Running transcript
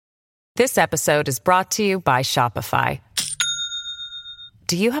This episode is brought to you by Shopify.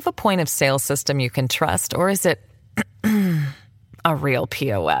 Do you have a point of sale system you can trust, or is it a real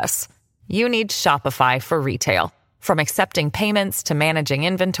POS? You need Shopify for retail. From accepting payments to managing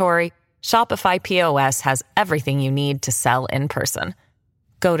inventory, Shopify POS has everything you need to sell in person.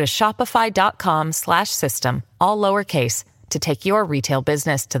 Go to shopify.com/system, all lowercase, to take your retail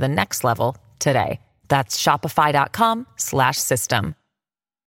business to the next level today. That's shopify.com/system.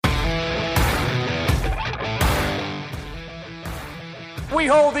 We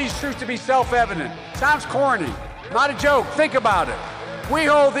hold these truths to be self-evident. Sounds corny. Not a joke. Think about it. We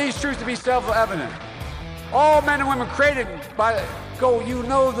hold these truths to be self-evident. All men and women created by you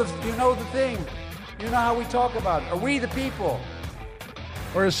know the thing. You know how we talk about it. Are we the people?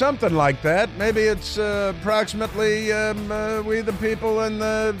 Or something like that. Maybe it's approximately we the people, and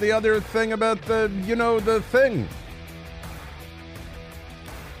the other thing about the thing.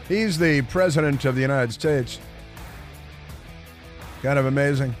 He's the president of the United States. Kind of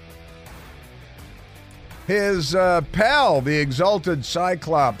amazing. His pal, the exalted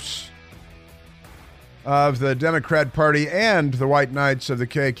Cyclops of the Democrat Party and the White Knights of the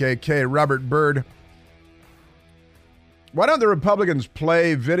KKK, Robert Byrd. Why don't the Republicans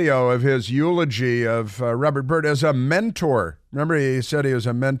play video of his eulogy of Robert Byrd as a mentor? Remember, he said he was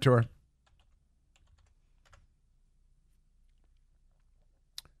a mentor.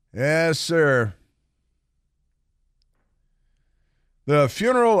 Yes, sir. The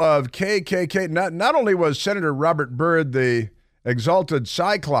funeral of KKK, not only was Senator Robert Byrd the exalted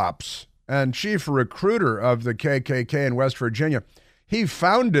Cyclops and chief recruiter of the KKK in West Virginia, he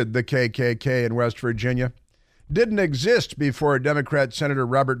founded the KKK in West Virginia. Didn't exist before Democrat Senator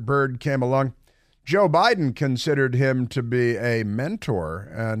Robert Byrd came along. Joe Biden considered him to be a mentor,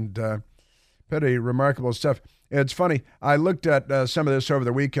 and pretty remarkable stuff. It's funny, I looked at some of this over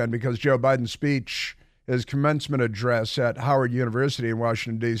the weekend because Joe Biden's speech, his commencement address at Howard University in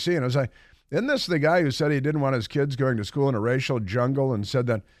Washington, D.C., and I was like, isn't this the guy who said he didn't want his kids going to school in a racial jungle and said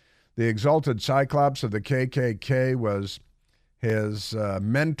that the exalted Cyclops of the KKK was his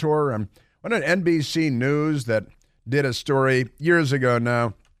mentor? And what an NBC News that did a story years ago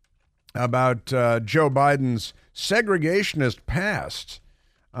now about Joe Biden's segregationist past.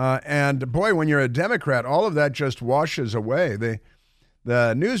 And boy, when you're a Democrat, all of that just washes away.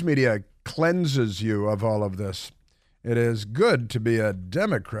 The news media cleanses you of all of this. It is good to be a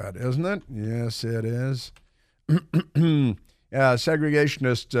Democrat, isn't it? Yes, it is.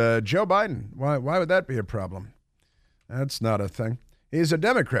 Segregationist Joe Biden. Why would that be a problem? That's not a thing. He's a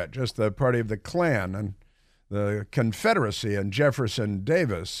Democrat, just the party of the Klan and the Confederacy and Jefferson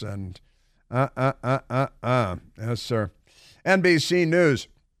Davis and Yes, sir. NBC News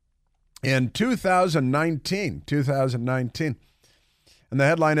in 2019. And the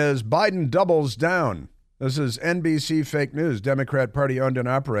headline is, Biden doubles down. This is NBC fake news, Democrat Party owned and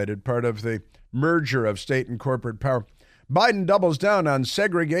operated, part of the merger of state and corporate power. Biden doubles down on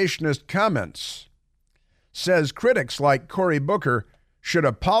segregationist comments. Says critics like Cory Booker should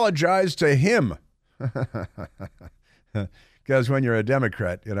apologize to him. Because when you're a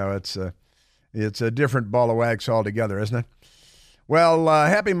Democrat, it's a different ball of wax altogether, isn't it? Well,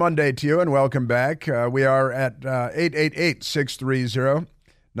 happy Monday to you and welcome back. We are at 888-630-9625,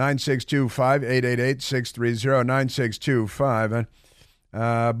 888-630-9625.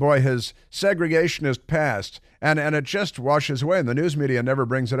 And boy, his segregationist past, and it just washes away, and the news media never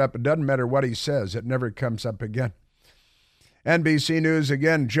brings it up. It doesn't matter what he says. It never comes up again. NBC News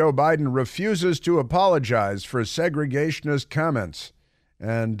again, Joe Biden refuses to apologize for segregationist comments.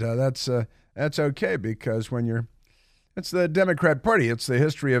 And that's okay, because it's the Democrat Party. It's the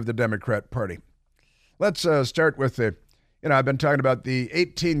history of the Democrat Party. Let's start with I've been talking about the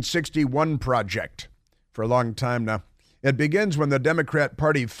 1861 Project for a long time now. It begins when the Democrat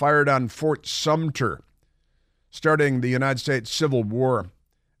Party fired on Fort Sumter, starting the United States Civil War.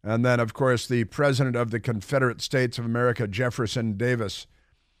 And then, of course, the president of the Confederate States of America, Jefferson Davis.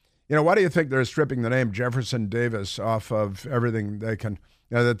 Why do you think they're stripping the name Jefferson Davis off of everything they can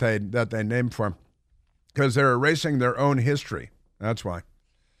that they name for him? Because they're erasing their own history. That's why.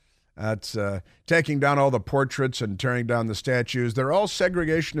 That's taking down all the portraits and tearing down the statues. They're all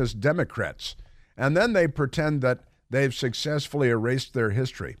segregationist Democrats. And then they pretend that they've successfully erased their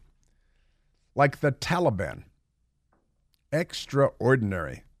history. Like the Taliban.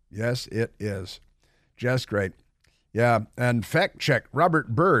 Extraordinary. Yes, it is. Just great. Yeah, and fact check.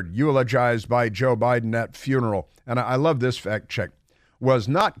 Robert Byrd, eulogized by Joe Biden at funeral. And I love this fact check. Was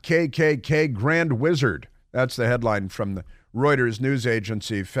not KKK Grand Wizard. That's the headline from the Reuters news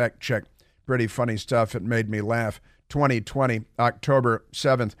agency. Fact check. Pretty funny stuff. It made me laugh. 2020, October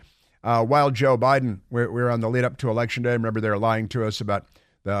 7th. While Joe Biden, we're on the lead up to Election Day. Remember, they were lying to us about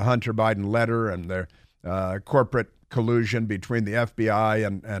the Hunter Biden letter and their corporate collusion between the FBI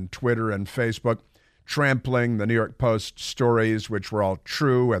and Twitter and Facebook, trampling the New York Post stories, which were all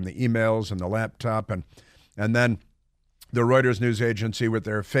true, and the emails and the laptop. And then the Reuters news agency with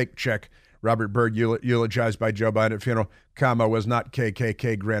their fake check, Robert Byrd eulogized by Joe Biden at funeral, was not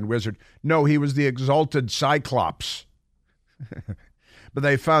KKK Grand Wizard. No, he was the exalted Cyclops. But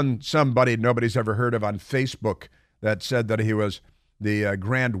they found somebody nobody's ever heard of on Facebook that said that he was the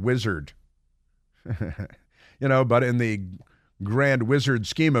Grand Wizard. But in the Grand Wizard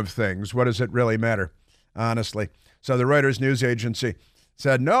scheme of things, what does it really matter, honestly? So the Reuters news agency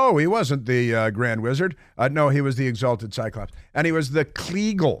said, no, he wasn't the Grand Wizard. No, he was the exalted Cyclops. And he was the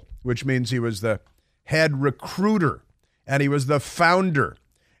Kleagle, which means he was the head recruiter, and he was the founder.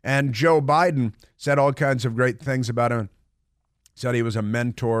 And Joe Biden said all kinds of great things about him. Said he was a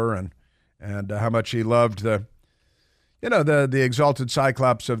mentor and how much he loved the exalted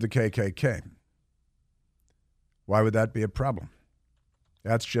Cyclops of the KKK. Why would that be a problem?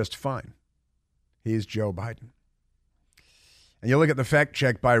 That's just fine. He's Joe Biden. And you look at the fact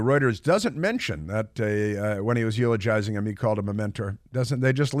check by Reuters, doesn't mention that when he was eulogizing him, he called him a mentor.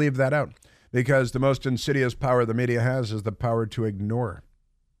 They just leave that out because the most insidious power the media has is the power to ignore.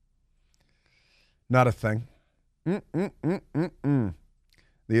 Not a thing. The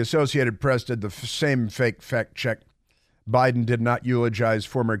Associated Press did the same fake fact check. Biden did not eulogize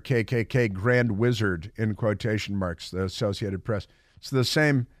former KKK Grand Wizard, in quotation marks, the Associated Press. It's the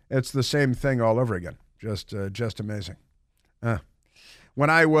same thing all over again. Just amazing.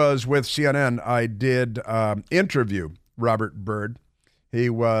 When I was with CNN, I did interview Robert Byrd. He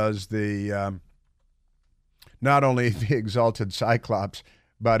was the not only the exalted Cyclops,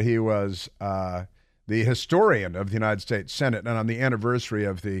 but he was the historian of the United States Senate. And on the anniversary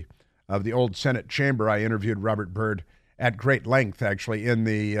of the old Senate chamber, I interviewed Robert Byrd at great length, actually, in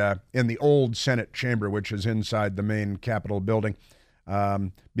the old Senate chamber, which is inside the main Capitol building,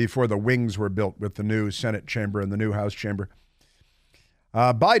 before the wings were built with the new Senate chamber and the new House chamber.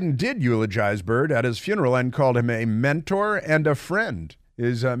 Biden did eulogize Byrd at his funeral and called him a mentor and a friend,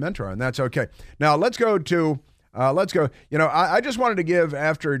 his mentor, and that's okay. Now, let's go. I just wanted to give,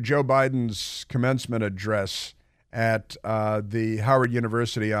 after Joe Biden's commencement address at the Howard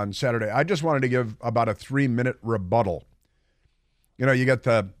University on Saturday, I just wanted to give about a 3-minute rebuttal. You got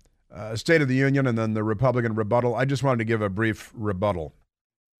the State of the Union and then the Republican rebuttal. I just wanted to give a brief rebuttal.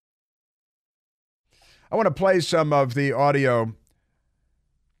 I want to play some of the audio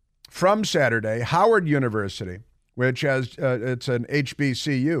from Saturday, Howard University, which has it's an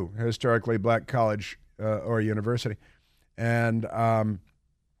HBCU, historically black college or university, and Joe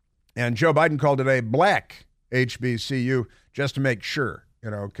Biden called it a black HBCU just to make sure,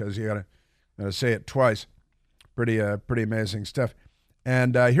 because you gotta say it twice. Pretty amazing stuff.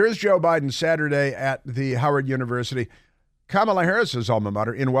 And here's Joe Biden Saturday at the Howard University, Kamala Harris's alma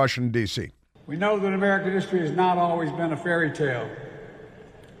mater in Washington, D.C. We know that American history has not always been a fairy tale.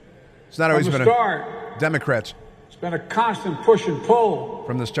 It's not always been a Democrats. It's been a constant push and pull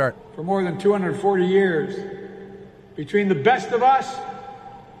from the start for more than 240 years between the best of us,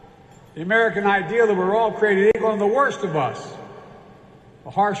 the American ideal that we're all created equal, and the worst of us, the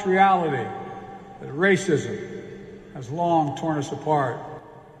harsh reality that racism has long torn us apart.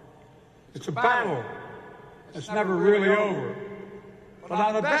 It's a battle that's never really over. But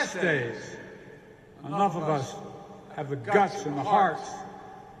on the best days, enough of us have the guts and the hearts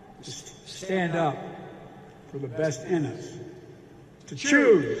to stand up for the best in us, to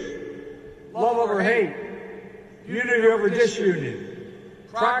choose love over hate, unity over disunion,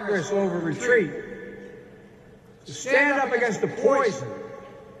 progress over retreat, to stand up against the poison of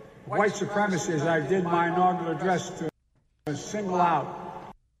white supremacy, as I did my inaugural address, to single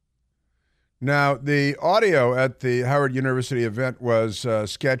out. Now, the audio at the Howard University event was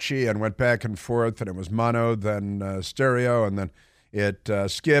sketchy and went back and forth, and it was mono, then stereo, and then it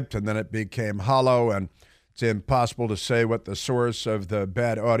skipped, and then it became hollow, and it's impossible to say what the source of the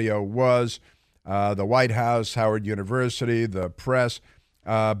bad audio was. The White House, Howard University, the press,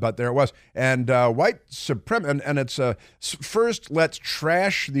 but there it was. And white supremacy, and it's first, let's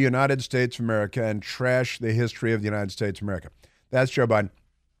trash the United States of America and trash the history of the United States of America. That's Joe Biden.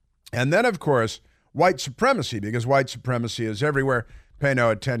 And then, of course, white supremacy, because white supremacy is everywhere. Pay no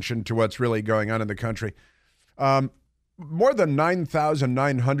attention to what's really going on in the country. More than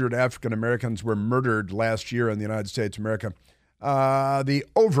 9,900 African Americans were murdered last year in the United States of America. The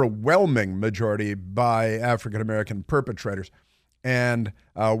overwhelming majority by African American perpetrators. And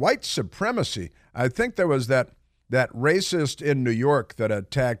white supremacy, I think there was that that racist in New York that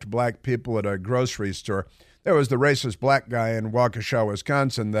attacked black people at a grocery store. There was the racist black guy in Waukesha,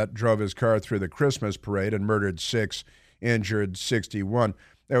 Wisconsin, that drove his car through the Christmas parade and murdered 6, injured 61.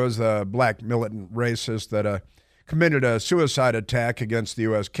 There was the black militant racist that committed a suicide attack against the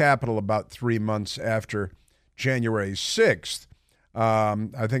U.S. Capitol about 3 months after January 6th.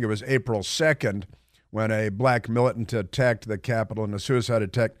 I think it was April 2nd when a black militant attacked the Capitol in a suicide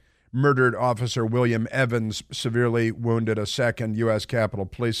attack, murdered Officer William Evans, severely wounded a second U.S. Capitol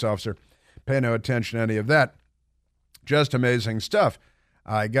police officer. Pay no attention to any of that. Just amazing stuff,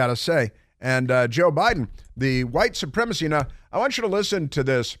 I got to say. And Joe Biden, the white supremacy. Now, I want you to listen to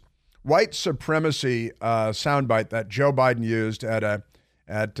this white supremacy soundbite that Joe Biden used at an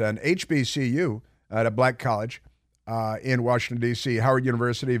HBCU, at a black college in Washington, D.C., Howard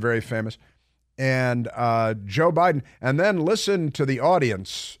University, very famous. And Joe Biden, and then listen to the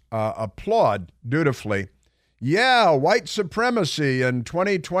audience applaud dutifully. Yeah, white supremacy in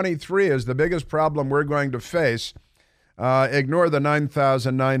 2023 is the biggest problem we're going to face. Ignore the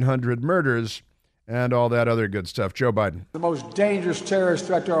 9,900 murders and all that other good stuff. Joe Biden. The most dangerous terrorist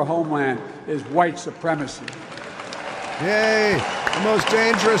threat to our homeland is white supremacy. Yay, the most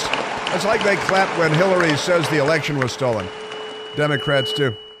dangerous. It's like they clap when Hillary says the election was stolen. Democrats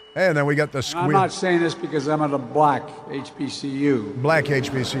do. Hey, and then we got the squeal. I'm not saying this because I'm at a black HBCU. Black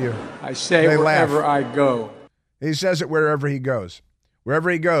HBCU. I say they wherever laugh. I go. He says it wherever he goes. Wherever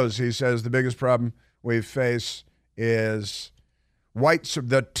he goes, he says the biggest problem we face is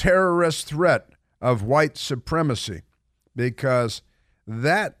the terrorist threat of white supremacy, because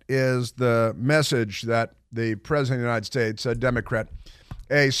that is the message that the President of the United States, a Democrat,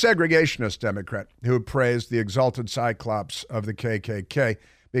 a segregationist Democrat, who praised the exalted cyclops of the KKK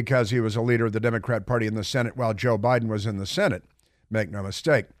because he was a leader of the Democrat Party in the Senate while Joe Biden was in the Senate. Make no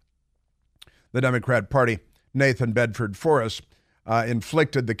mistake. The Democrat Party, Nathan Bedford Forrest,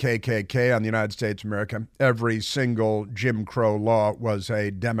 inflicted the KKK on the United States of America. Every single Jim Crow law was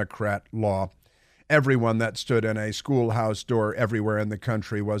a Democrat law. Everyone that stood in a schoolhouse door everywhere in the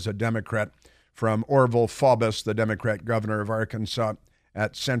country was a Democrat, from Orville Faubus, the Democrat governor of Arkansas,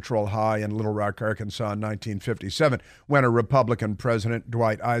 at Central High in Little Rock, Arkansas in 1957, when a Republican president,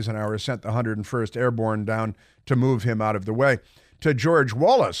 Dwight Eisenhower, sent the 101st Airborne down to move him out of the way, to George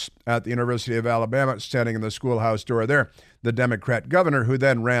Wallace at the University of Alabama, standing in the schoolhouse door there, the Democrat governor, who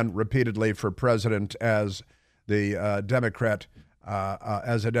then ran repeatedly for president as the Democrat, and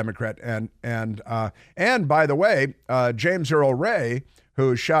by the way, James Earl Ray,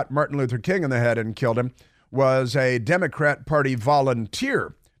 who shot Martin Luther King in the head and killed him, was a Democrat Party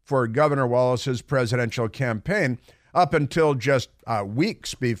volunteer for Governor Wallace's presidential campaign up until just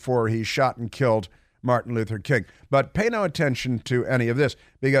weeks before he shot and killed Martin Luther King. But pay no attention to any of this,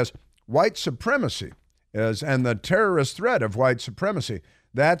 because white supremacy and the terrorist threat of white supremacy,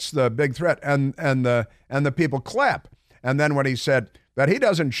 that's the big threat. And the people clap. And then when he said that, he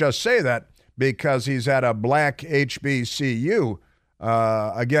doesn't just say that because he's at a black HBCU.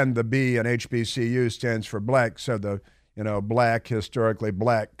 Again, the B in HBCU stands for black, so the black, historically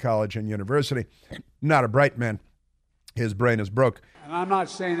black college and university. Not a bright man. His brain is broke. And I'm not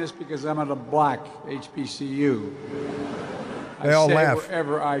saying this because I'm at a black HBCU. They all laugh. I say it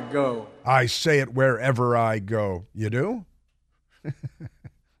wherever I go. I say it wherever I go. You do?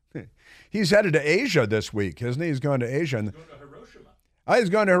 He's headed to Asia this week, isn't he? He's going to Asia. He's going to Hiroshima. He's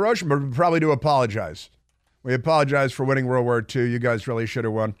going to Hiroshima, but probably to apologize. We apologize for winning World War II. You guys really should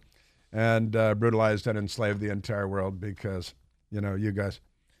have won and brutalized and enslaved the entire world because, you guys.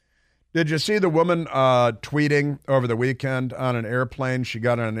 Did you see the woman tweeting over the weekend on an airplane? She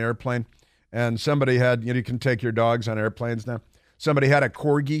got on an airplane, and somebody had, you can take your dogs on airplanes now. Somebody had a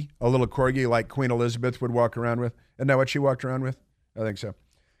corgi, a little corgi like Queen Elizabeth would walk around with. Isn't that what she walked around with? I think so.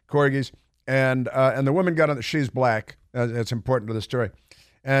 Corgis. And the woman got on, she's black. It's important to the story.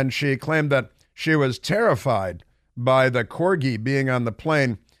 And she claimed that she was terrified by the corgi being on the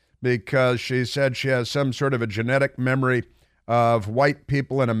plane because she said she has some sort of a genetic memory of white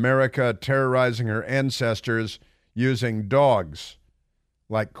people in America terrorizing her ancestors using dogs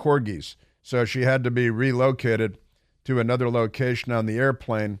like corgis. So she had to be relocated to another location on the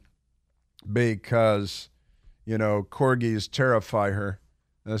airplane because, corgis terrify her.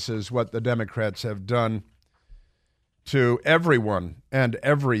 This is what the Democrats have done to everyone and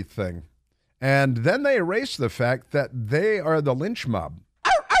everything. And then they erase the fact that they are the lynch mob.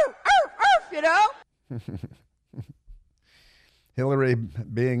 Hillary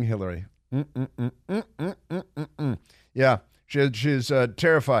being Hillary. Yeah, she's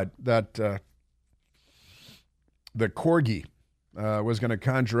terrified that the corgi was going to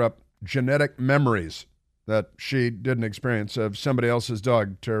conjure up genetic memories that she didn't experience of somebody else's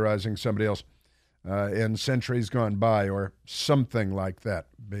dog terrorizing somebody else in centuries gone by or something like that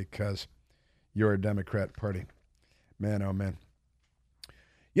because you're a Democrat Party. Man, oh man.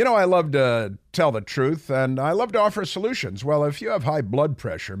 You know, I love to tell the truth, and I love to offer solutions. Well, if you have high blood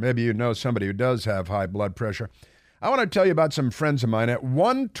pressure, maybe you know somebody who does have high blood pressure, I want to tell you about some friends of mine at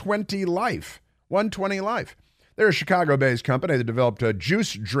 120 Life. 120 Life. They're a Chicago-based company that developed a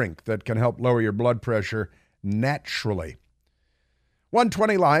juice drink that can help lower your blood pressure naturally.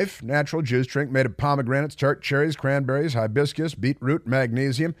 120 Life, natural juice drink made of pomegranates, tart cherries, cranberries, hibiscus, beetroot,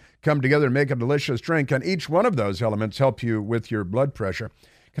 magnesium, come together to make a delicious drink, and each one of those elements help you with your blood pressure.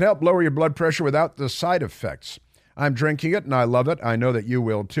 Can help lower your blood pressure without the side effects. I'm drinking it, and I love it. I know that you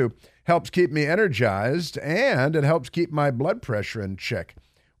will, too. Helps keep me energized, and it helps keep my blood pressure in check,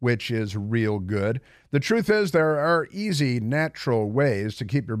 which is real good. The truth is there are easy, natural ways to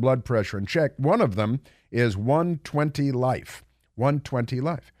keep your blood pressure in check. One of them is 120 Life. 120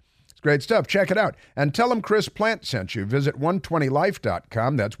 Life. It's great stuff. Check it out. And tell them Chris Plant sent you. Visit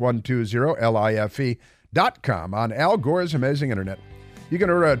 120life.com. That's 120life.com on Al Gore's amazing internet. You can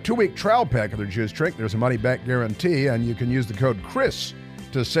order a 2-week trial pack of their juice drink. There's a money-back guarantee, and you can use the code CHRIS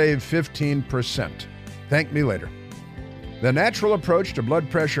to save 15%. Thank me later. The natural approach to blood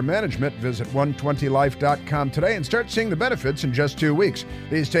pressure management. Visit 120life.com today and start seeing the benefits in just 2 weeks.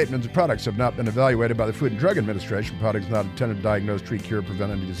 These statements and products have not been evaluated by the Food and Drug Administration. Products not intended to diagnose, treat, cure,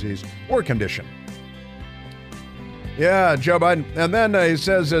 prevent any disease or condition. Yeah, Joe Biden. And then he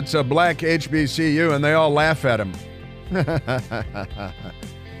says it's a black HBCU, and they all laugh at him.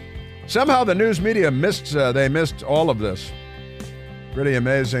 Somehow the news media missed all of this. Pretty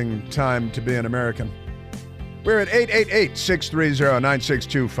amazing time to be an American. We're at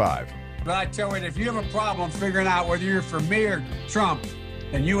 888-630-9625. But I tell you, if you have a problem figuring out whether you're for me or Trump,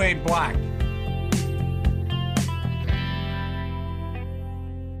 then you ain't black.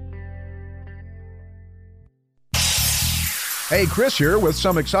 Hey, Chris here with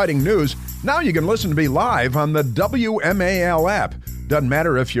some exciting news. Now you can listen to me live on the WMAL app. Doesn't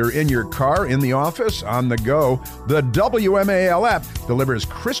matter if you're in your car, in the office, on the go. The WMAL app delivers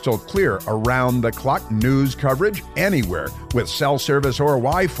crystal clear around-the-clock news coverage anywhere with cell service or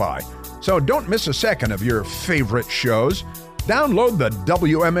Wi-Fi. So don't miss a second of your favorite shows. Download the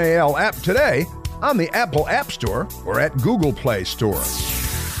WMAL app today on the Apple App Store or at Google Play Store.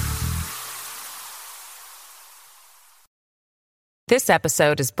 This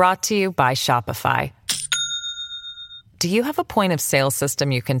episode is brought to you by Shopify. Do you have a point of sale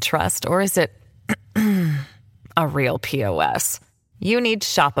system you can trust, or is it a real POS? You need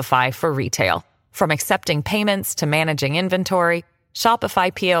Shopify for retail. From accepting payments to managing inventory,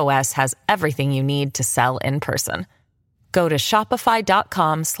 Shopify POS has everything you need to sell in person. Go to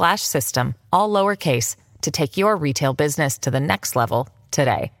shopify.com/system, all lowercase, to take your retail business to the next level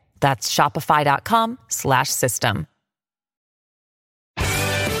today. That's shopify.com/system.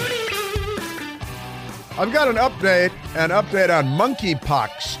 I've got an update on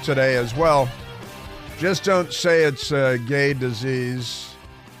monkeypox today as well. Just don't say it's a gay disease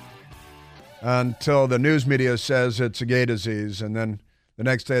until the news media says it's a gay disease, and then the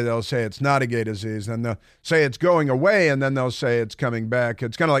next day they'll say it's not a gay disease, and they'll say it's going away, and then they'll say it's coming back.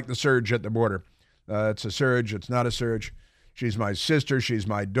 It's kind of like the surge at the border. It's a surge, it's not a surge. She's my sister, she's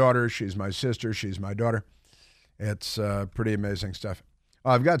my daughter, she's my sister, she's my daughter. It's pretty amazing stuff.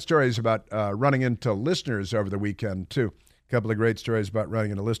 I've got stories about running into listeners over the weekend, too. A couple of great stories about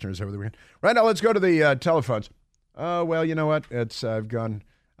running into listeners over the weekend. Right now, let's go to the telephones. Well, you know what? I've kind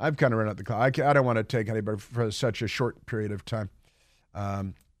of run out the clock. I don't want to take anybody for such a short period of time.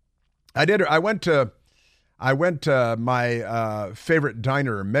 I went to my favorite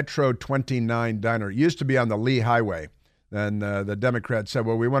diner, Metro 29 Diner. It used to be on the Lee Highway. Then the Democrats said,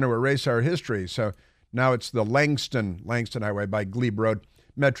 well, we want to erase our history. So now it's the Langston Highway by Glebe Road,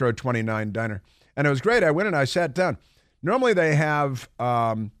 Metro 29 Diner. And it was great. I went and I sat down. Normally they have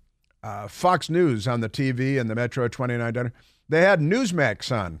Fox News on the TV in the Metro 29 Diner. They had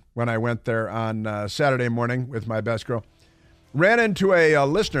Newsmax on when I went there on Saturday morning with my best girl. Ran into a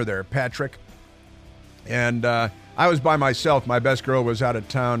listener there, Patrick. And I was by myself. My best girl was out of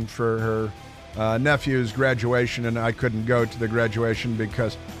town for her nephew's graduation, and I couldn't go to the graduation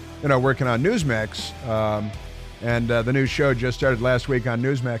because, working on Newsmax. And the new show just started last week on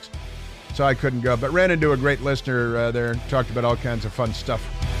Newsmax, so I couldn't go. But ran into a great listener there and talked about all kinds of fun stuff.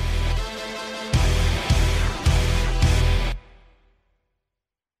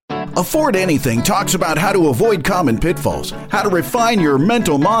 Afford Anything talks about how to avoid common pitfalls, how to refine your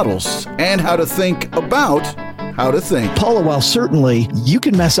mental models, and how to think about how to think. Paula, while certainly you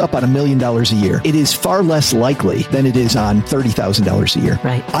can mess up on $1 million a year, it is far less likely than it is on $30,000 a year.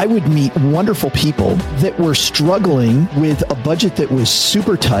 Right. I would meet wonderful people that were struggling with a budget that was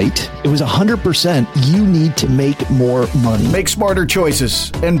super tight. It was 100% you need to make more money. Make smarter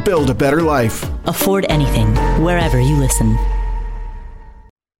choices and build a better life. Afford anything, wherever you listen.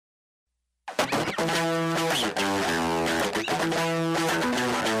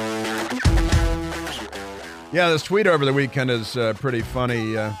 Yeah, this tweet over the weekend is pretty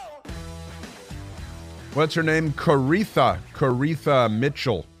funny. What's her name? Coretha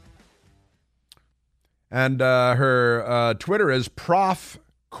Mitchell. And her Twitter is Prof.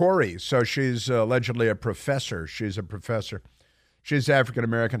 Corey. So she's allegedly a professor. She's a professor. She's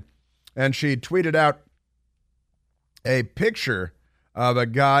African-American. And she tweeted out a picture of a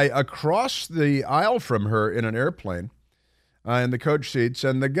guy across the aisle from her in an airplane in the coach seats.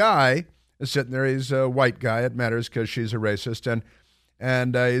 And the guy is sitting there. He's a white guy. It matters because she's a racist.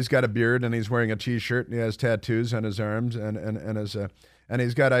 And he's got a beard, and he's wearing a T-shirt, and he has tattoos on his arms, and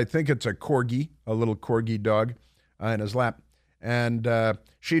he's got, I think it's a corgi, a little corgi dog, in his lap. And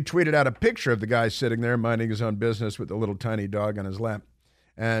she tweeted out a picture of the guy sitting there minding his own business with the little tiny dog on his lap.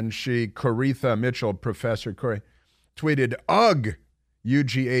 And Coretha Mitchell, Professor Corey, tweeted, "Ugh,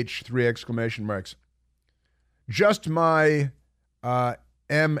 UGH, 3 exclamation marks. Just my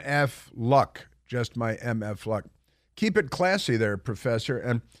MF luck. Just my MF luck. Keep it classy there,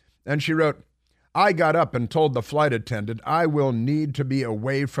 Professor." And she wrote, "I got up and told the flight attendant I will need to be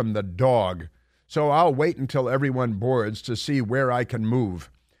away from the dog, so I'll wait until everyone boards to see where I can move.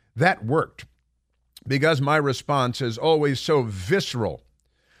 That worked, because my response is always so visceral.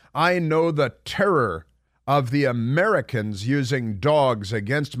 I know the terror of the Americans using dogs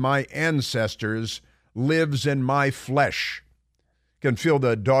against my ancestors lives in my flesh." Can feel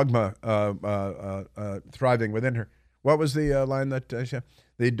the dogma thriving within her. What was the line that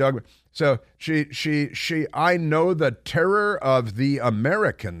the dogma? So I know the terror of the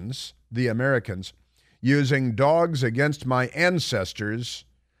Americans using dogs against my ancestors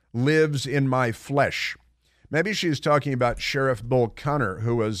lives in my flesh. Maybe she's talking about Sheriff Bull Connor,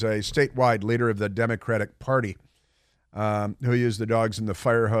 who was a statewide leader of the Democratic Party, who used the dogs in the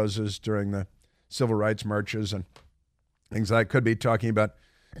fire hoses during the civil rights marches and things. I could be talking about,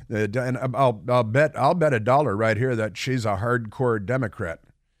 and I'll bet $1 right here that she's a hardcore Democrat,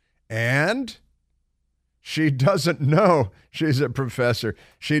 and she doesn't know she's a professor.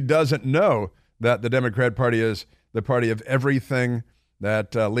 She doesn't know that the Democrat Party is the party of everything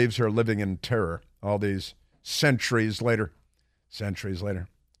that leaves her living in terror all these centuries later.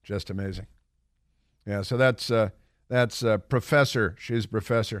 Just amazing. Yeah, so that's Professor. She's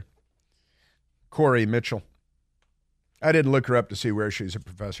Professor Corey Mitchell. I didn't look her up to see where she's a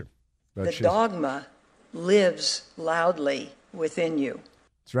professor. But the dogma lives loudly within you.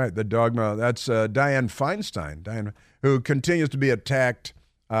 That's right, the dogma. That's Dianne Feinstein, who continues to be attacked.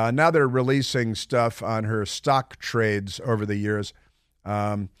 Now they're releasing stuff on her stock trades over the years,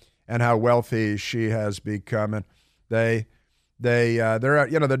 and how wealthy she has become. And they're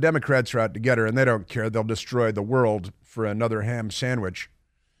out, the Democrats are out to get her, and they don't care. They'll destroy the world for another ham sandwich,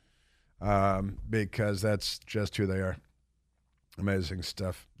 because that's just who they are. Amazing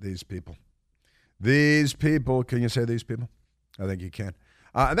stuff. These people. Can you say these people? I think you can.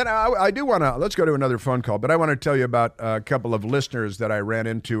 And then I do want to, let's go to another phone call, but I want to tell you about a couple of listeners that I ran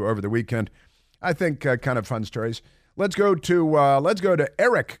into over the weekend. I think kind of fun stories. Let's go to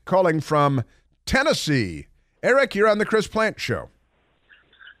Eric calling from Tennessee. Eric, you're on the Chris Plant Show.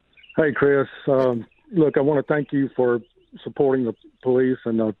 Hey, Chris. Look, I want to thank you for supporting the police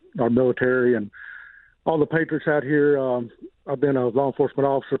and our military and all the patriots out here. I've been a law enforcement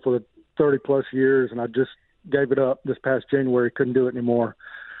officer for 30-plus years, and I just gave it up this past January. Couldn't do it anymore.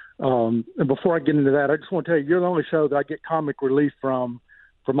 And before I get into that, I just want to tell you, you're the only show that I get comic relief from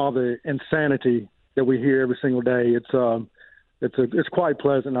all the insanity that we hear every single day. It's quite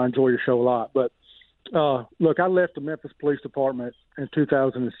pleasant. I enjoy your show a lot. But look, I left the Memphis Police Department in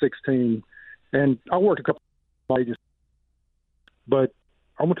 2016, and I worked a couple of agencies. But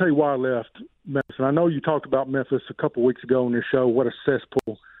I'm going to tell you why I left Memphis. And I know you talked about Memphis a couple of weeks ago on your show, what a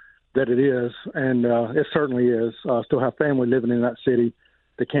cesspool that it is, and it certainly is. I still have family living in that city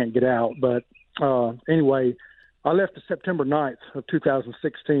that can't get out. But anyway, I left the September 9th of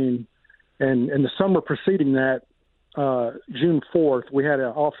 2016, and in the summer preceding that, June 4th, we had an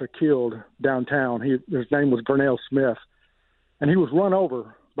officer killed downtown. His name was Vernell Smith, and he was run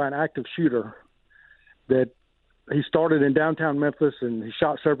over by an active shooter that he started in downtown Memphis, and he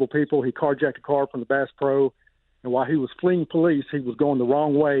shot several people. He carjacked a car from the Bass Pro, And while he was fleeing police, he was going the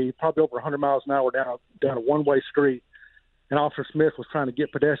wrong way, probably over 100 miles an hour down a one-way street. And Officer Smith was trying to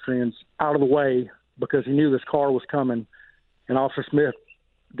get pedestrians out of the way because he knew this car was coming. And Officer Smith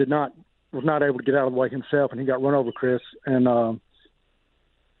was not able to get out of the way himself, and he got run over, Chris. And I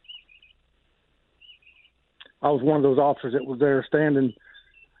was one of those officers that was there standing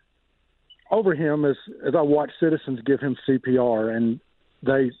over him as I watched citizens give him CPR, and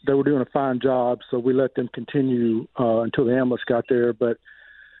they were doing a fine job, so we let them continue until the ambulance got there. But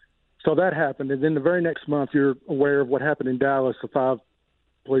so that happened, and then the very next month, you're aware of what happened in Dallas. The 5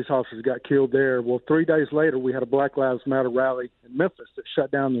 police officers got killed there. Well, 3 days later, we had a Black Lives Matter rally in Memphis that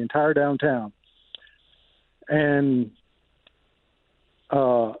shut down the entire downtown. And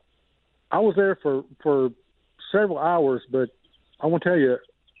I was there for several hours, but I want to tell you,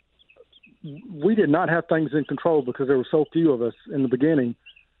 we did not have things in control because there were so few of us in the beginning.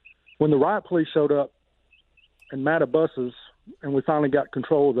 When the riot police showed up and MATA buses, and we finally got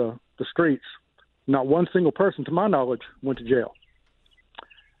control of the streets, not one single person, to my knowledge, went to jail.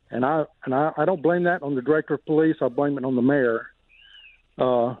 And I don't blame that on the director of police. I blame it on the mayor,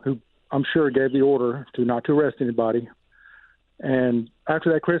 who I'm sure gave the order not to arrest anybody. And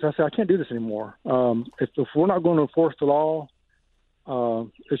after that, Chris, I said, I can't do this anymore. If we're not going to enforce the law,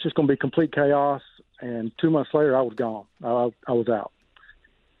 it's just going to be complete chaos. And 2 months later, I was gone. I was out.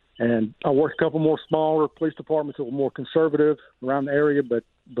 And I worked a couple more smaller police departments that were more conservative around the area.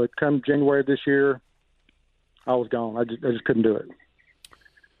 But come January of this year, I was gone. I just couldn't do it.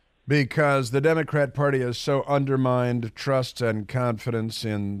 Because the Democrat Party has so undermined trust and confidence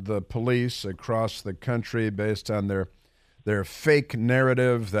in the police across the country based on their fake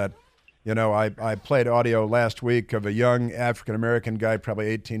narrative that, I played audio last week of a young African-American guy, probably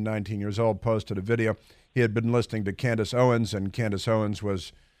 18, 19 years old, posted a video. He had been listening to Candace Owens, and Candace Owens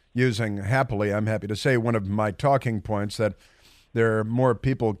was using happily, I'm happy to say, one of my talking points that there are more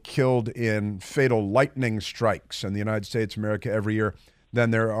people killed in fatal lightning strikes in the United States of America every year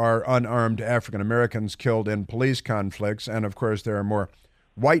than there are unarmed African Americans killed in police conflicts. And of course, there are more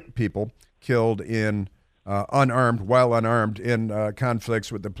white people killed in while unarmed in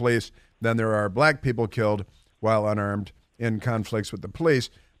conflicts with the police than there are black people killed while unarmed in conflicts with the police.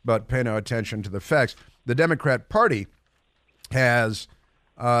 But pay no attention to the facts. The Democrat Party has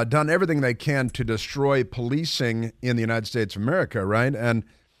done everything they can to destroy policing in the United States of America, right?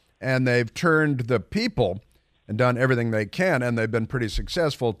 And they've turned the people and done everything they can, and they've been pretty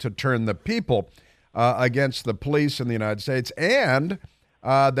successful to turn the people against the police in the United States. And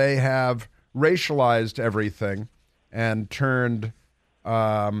they have racialized everything and turned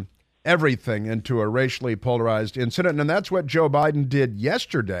everything into a racially polarized incident. And that's what Joe Biden did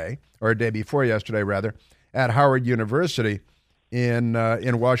yesterday, or a day before yesterday, rather, at Howard University in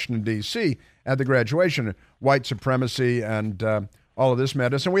Washington, D.C., at the graduation. White supremacy and all of this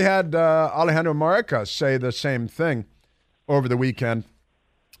madness. And we had Alejandro Mayorkas say the same thing over the weekend,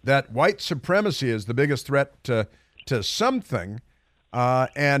 that white supremacy is the biggest threat to something.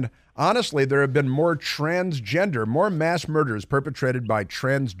 And honestly, there have been more mass murders perpetrated by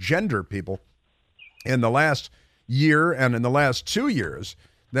transgender people in the last year and in the last 2 years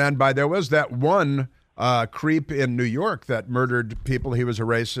than there was that one creep in New York that murdered people. He was a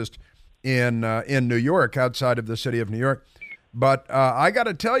racist in New York, outside of the city of New York. But I got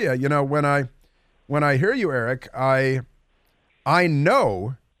to tell you, when I hear you, Eric, I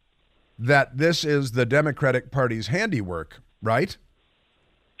know that this is the Democratic Party's handiwork, right?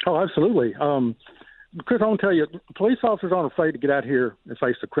 Oh, absolutely. Chris, I want to tell you, police officers aren't afraid to get out here and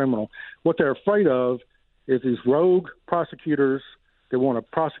face the criminal. What they're afraid of is these rogue prosecutors that want to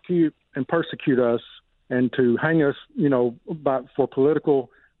prosecute and persecute us and to hang us, for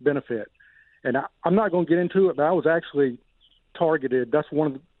political benefit. And I'm not going to get into it, but I was actually targeted. That's one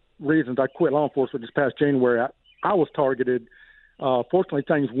of the reasons I quit law enforcement this past January. I was targeted. Fortunately,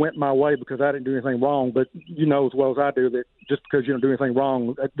 things went my way because I didn't do anything wrong. But you know as well as I do that just because you don't do anything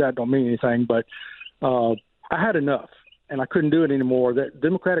wrong, that don't mean anything. But I had enough, and I couldn't do it anymore. The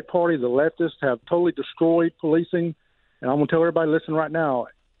Democratic Party, the leftists, have totally destroyed policing. And I'm going to tell everybody listening right now,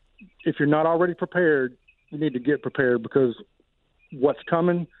 if you're not already prepared, you need to get prepared, because what's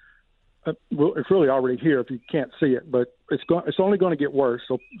coming, it's really already here if you can't see it. But it's only going to get worse.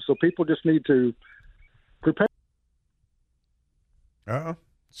 So people just need to prepare.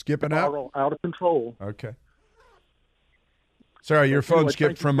 Skipping out? Out of control. Okay. Sorry, your phone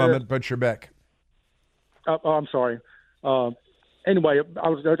skipped for a moment, but you're back. I'm sorry. Anyway, I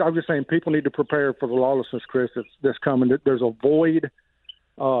was just saying people need to prepare for the lawlessness, Chris, that's coming. There's a void.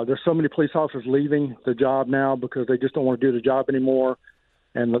 There's so many police officers leaving the job now because they just don't want to do the job anymore.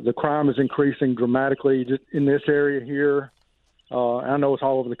 and the crime is increasing dramatically just in this area here. I know it's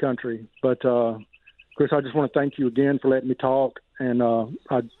all over the country, but Chris, I just want to thank you again for letting me talk, and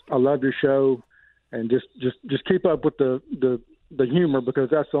I love your show, and just keep up with the humor, because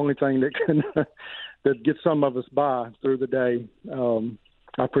that's the only thing that can that gets some of us by through the day.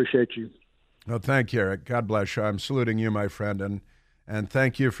 I appreciate you. Well, thank you, Eric. God bless you. I'm saluting you, my friend, and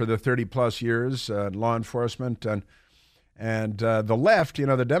thank you for the 30-plus years in law enforcement. And the left,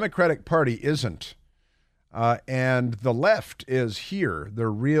 the Democratic Party isn't. And the left is here, the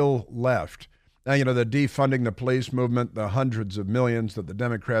real left. Now, the defunding the police movement, the hundreds of millions that the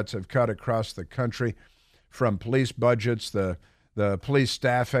Democrats have cut across the country from police budgets, the police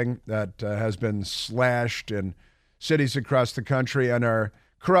staffing that has been slashed in cities across the country, and our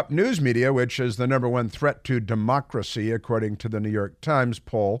corrupt news media, which is the number one threat to democracy, according to the New York Times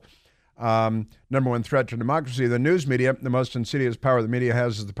poll. Number one threat to democracy, the news media, the most insidious power the media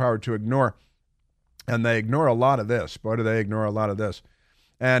has is the power to ignore. And they ignore a lot of this. Boy, do they ignore a lot of this.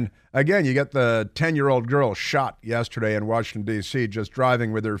 And again, you get the 10-year-old girl shot yesterday in Washington, D.C., just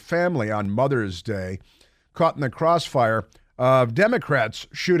driving with her family on Mother's Day, caught in the crossfire of Democrats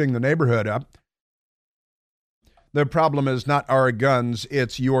shooting the neighborhood up. The problem is not our guns,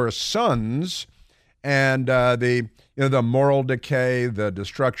 it's your sons, and the moral decay, the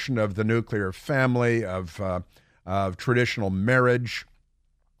destruction of the nuclear family, of traditional marriage,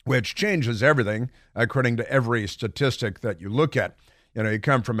 which changes everything according to every statistic that you look at. You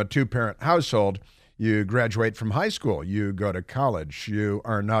come from a two-parent household, you graduate from high school, you go to college, you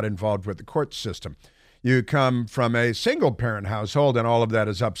are not involved with the court system. You come from a single-parent household, and all of that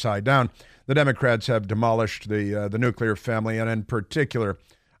is upside down. The Democrats have demolished the nuclear family, and in particular,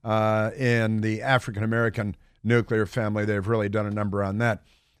 in the African-American nuclear family, they've really done a number on that.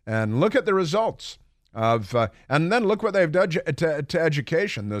 And look at the results of, and then look what they've done to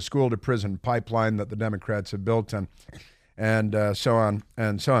education, the school-to-prison pipeline that the Democrats have built, and so on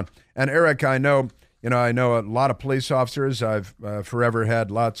and so on. And Eric, I know a lot of police officers. I've forever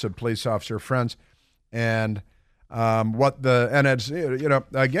had lots of police officer friends, and it's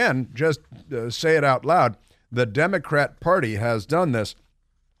again, just say it out loud. The Democrat Party has done this.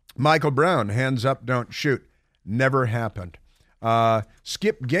 Michael Brown, hands up, don't shoot, never happened.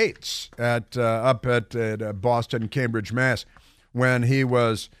 Skip Gates up at Boston, Cambridge, Mass, when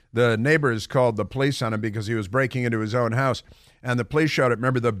the neighbors called the police on him because he was breaking into his own house, and the police showed up.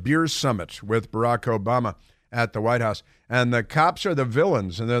 Remember the beer summit with Barack Obama at the White House, and the cops are the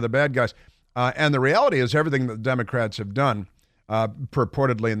villains and they're the bad guys. And the reality is everything that the Democrats have done,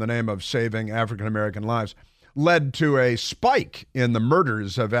 purportedly in the name of saving African-American lives, led to a spike in the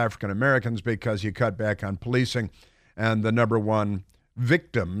murders of African Americans because you cut back on policing, and the number one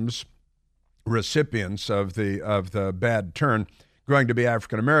recipients of the bad turn going to be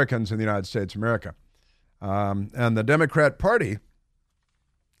African Americans in the United States of America. And the Democrat Party,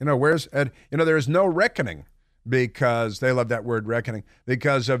 there is no reckoning, because they love that word, reckoning,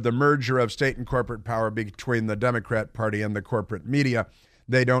 because of the merger of state and corporate power between the Democrat Party and the corporate media.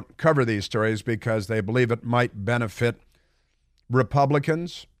 They don't cover these stories because they believe it might benefit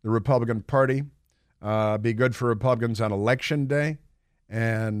Republicans, the Republican Party, be good for Republicans on Election Day,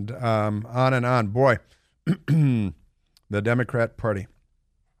 and on and on. Boy, the Democrat Party,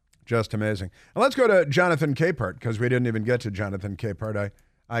 just amazing. And let's go to Jonathan Capehart, because we didn't even get to Jonathan Capehart.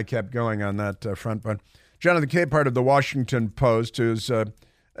 I kept going on that front, but Jonathan Capehart of the Washington Post, who's a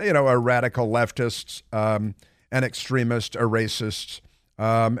radical leftist, an extremist, a racist,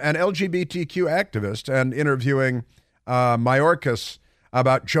 an LGBTQ activist, and interviewing Mayorkas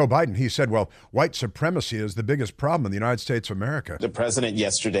about Joe Biden. He said, well, white supremacy is the biggest problem in the United States of America. The president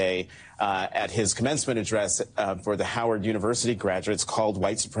yesterday at his commencement address for the Howard University graduates called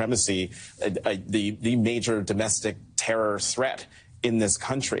white supremacy the major domestic terror threat in this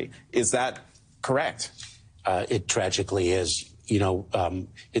country. Is that correct? It tragically is. In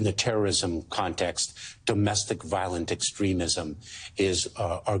the terrorism context, domestic violent extremism is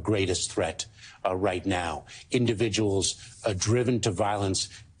our greatest threat right now. Individuals driven to violence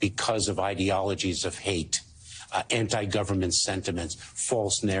because of ideologies of hate, anti-government sentiments,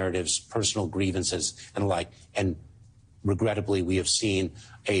 false narratives, personal grievances, and the like. And regrettably, we have seen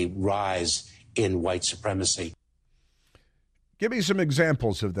a rise in white supremacy. Give me some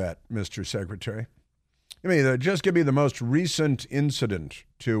examples of that, Mr. Secretary. Just give me the most recent incident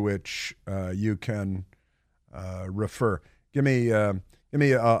to which you can refer. Give me a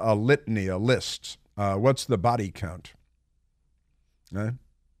litany, a list. What's the body count?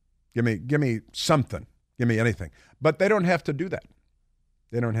 Give me something. Give me anything. But they don't have to do that.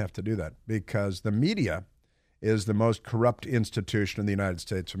 They don't have to do that because the media is the most corrupt institution in the United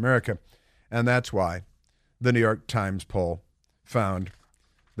States of America. And that's why the New York Times poll found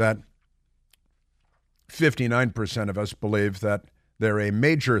that 59% of us believe that they're a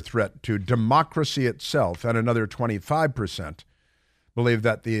major threat to democracy itself, and another 25% believe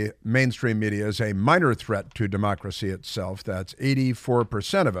that the mainstream media is a minor threat to democracy itself. That's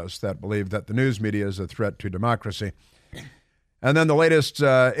 84% of us that believe that the news media is a threat to democracy. And then the latest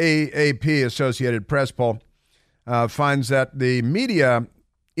AAP, Associated Press poll, finds that the media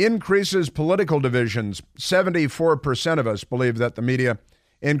increases political divisions. 74% of us believe that the media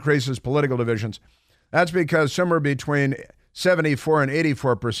increases political divisions. That's because somewhere between 74 and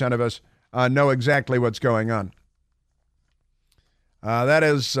 84% of us know exactly what's going on.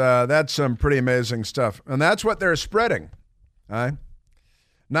 That's some pretty amazing stuff. And that's what they're spreading.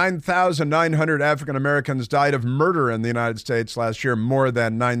 9,900 African Americans died of murder in the United States last year. More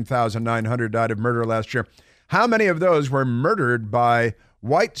than 9,900 died of murder last year. How many of those were murdered by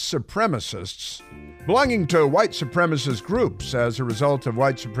white supremacists belonging to white supremacist groups as a result of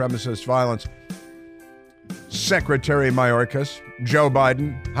white supremacist violence? Secretary Mayorkas, Joe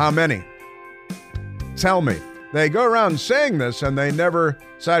Biden, how many? Tell me. They go around saying this and they never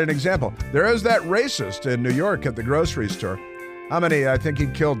cite an example. There is that racist in New York at the grocery store. How many? I think he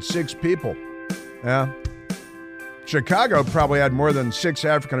killed 6 people. Yeah. Chicago probably had more than 6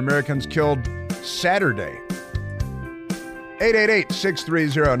 African Americans killed Saturday.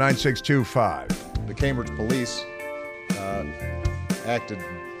 888-630-9625. The Cambridge police acted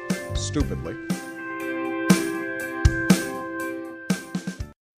stupidly.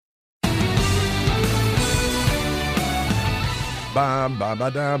 I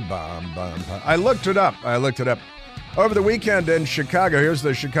looked it up. Over the weekend in Chicago, here's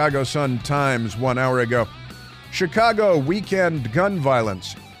the Chicago Sun-Times 1 hour ago. Chicago weekend gun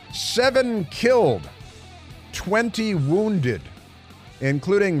violence. 7 killed, 20 wounded,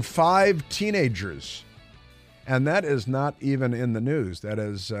 including 5 teenagers. And that is not even in the news. That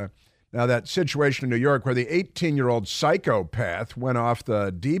is, now that situation in New York where the 18-year-old psychopath went off the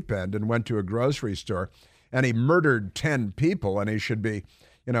deep end and went to a grocery store and he murdered 10 people, and he should be,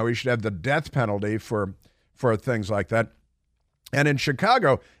 he should have the death penalty for things like that. And in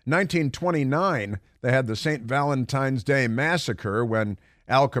Chicago, 1929, they had the St. Valentine's Day Massacre when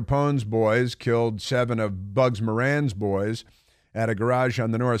Al Capone's boys killed 7 of Bugs Moran's boys at a garage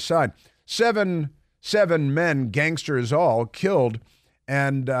on the north side. Seven men, gangsters all, killed.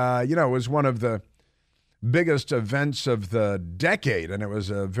 And, it was one of the biggest events of the decade, and it was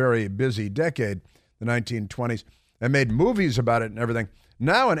a very busy decade, the 1920s. They made movies about it and everything.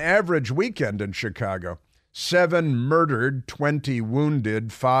 Now an average weekend in Chicago, 7 murdered, 20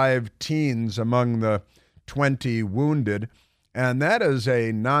 wounded, 5 teens among the 20 wounded. And that is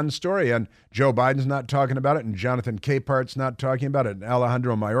a non-story. And Joe Biden's not talking about it, and Jonathan Capart's not talking about it, and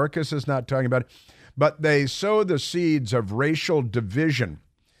Alejandro Mayorkas is not talking about it. But they sow the seeds of racial division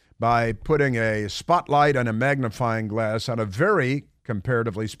by putting a spotlight and a magnifying glass on a very,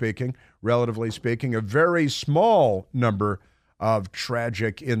 comparatively speaking, relatively speaking, a very small number of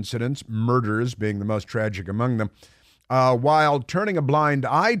tragic incidents, murders being the most tragic among them, while turning a blind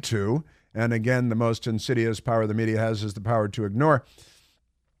eye to, and again, the most insidious power the media has is the power to ignore,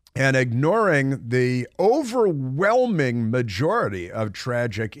 and ignoring the overwhelming majority of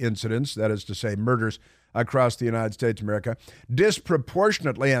tragic incidents, that is to say murders across the United States of America,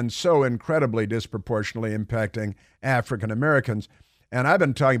 disproportionately and so incredibly disproportionately impacting African Americans. And I've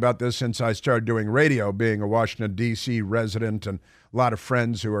been talking about this since I started doing radio, being a Washington, D.C. resident, and a lot of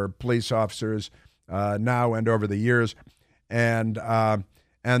friends who are police officers now and over the years. And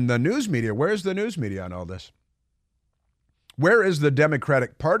the news media, where's the news media on all this? Where is the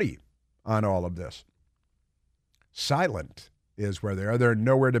Democratic Party on all of this? Silent is where they are. They're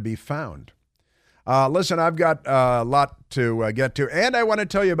nowhere to be found. Listen, I've got a lot to get to, and I want to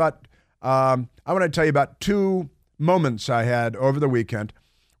tell you about 2 moments I had over the weekend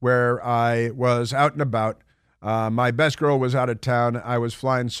where I was out and about. My best girl was out of town. I was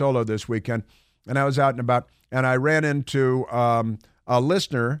flying solo this weekend, and I was out and about, and I ran into a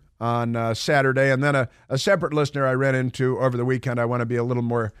listener on Saturday, and then a separate listener I ran into over the weekend. I want to be a little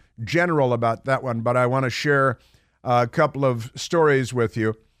more general about that one, but I want to share a couple of stories with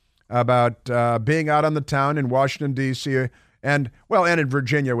you about being out on the town in Washington, D.C., and in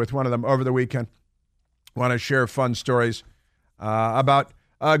Virginia with one of them over the weekend. Want to share fun stories about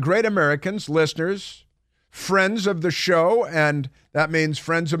great Americans, listeners, friends of the show, and that means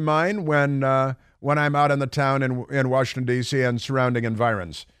friends of mine when I'm out in the town in Washington, D.C. and surrounding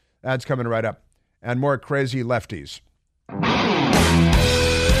environs. That's coming right up. And more crazy lefties.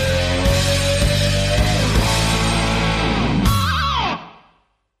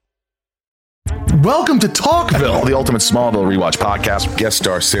 welcome to Talkville. The Ultimate Smallville Rewatch Podcast. Guest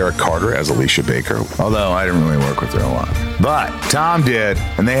star Sarah Carter as Alicia Baker. Although I didn't really work with her a lot. But Tom did,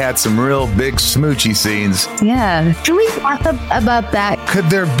 and they had some real big smoochy scenes. Yeah. Can we talk about that? Could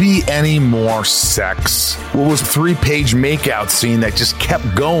there be any more sex? What was a 3-page makeout scene that just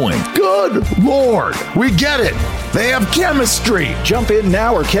kept going? Good Lord. We get it. They have chemistry. Jump in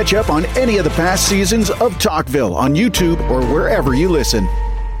now or catch up on any of the past seasons of Talkville on YouTube or wherever you listen.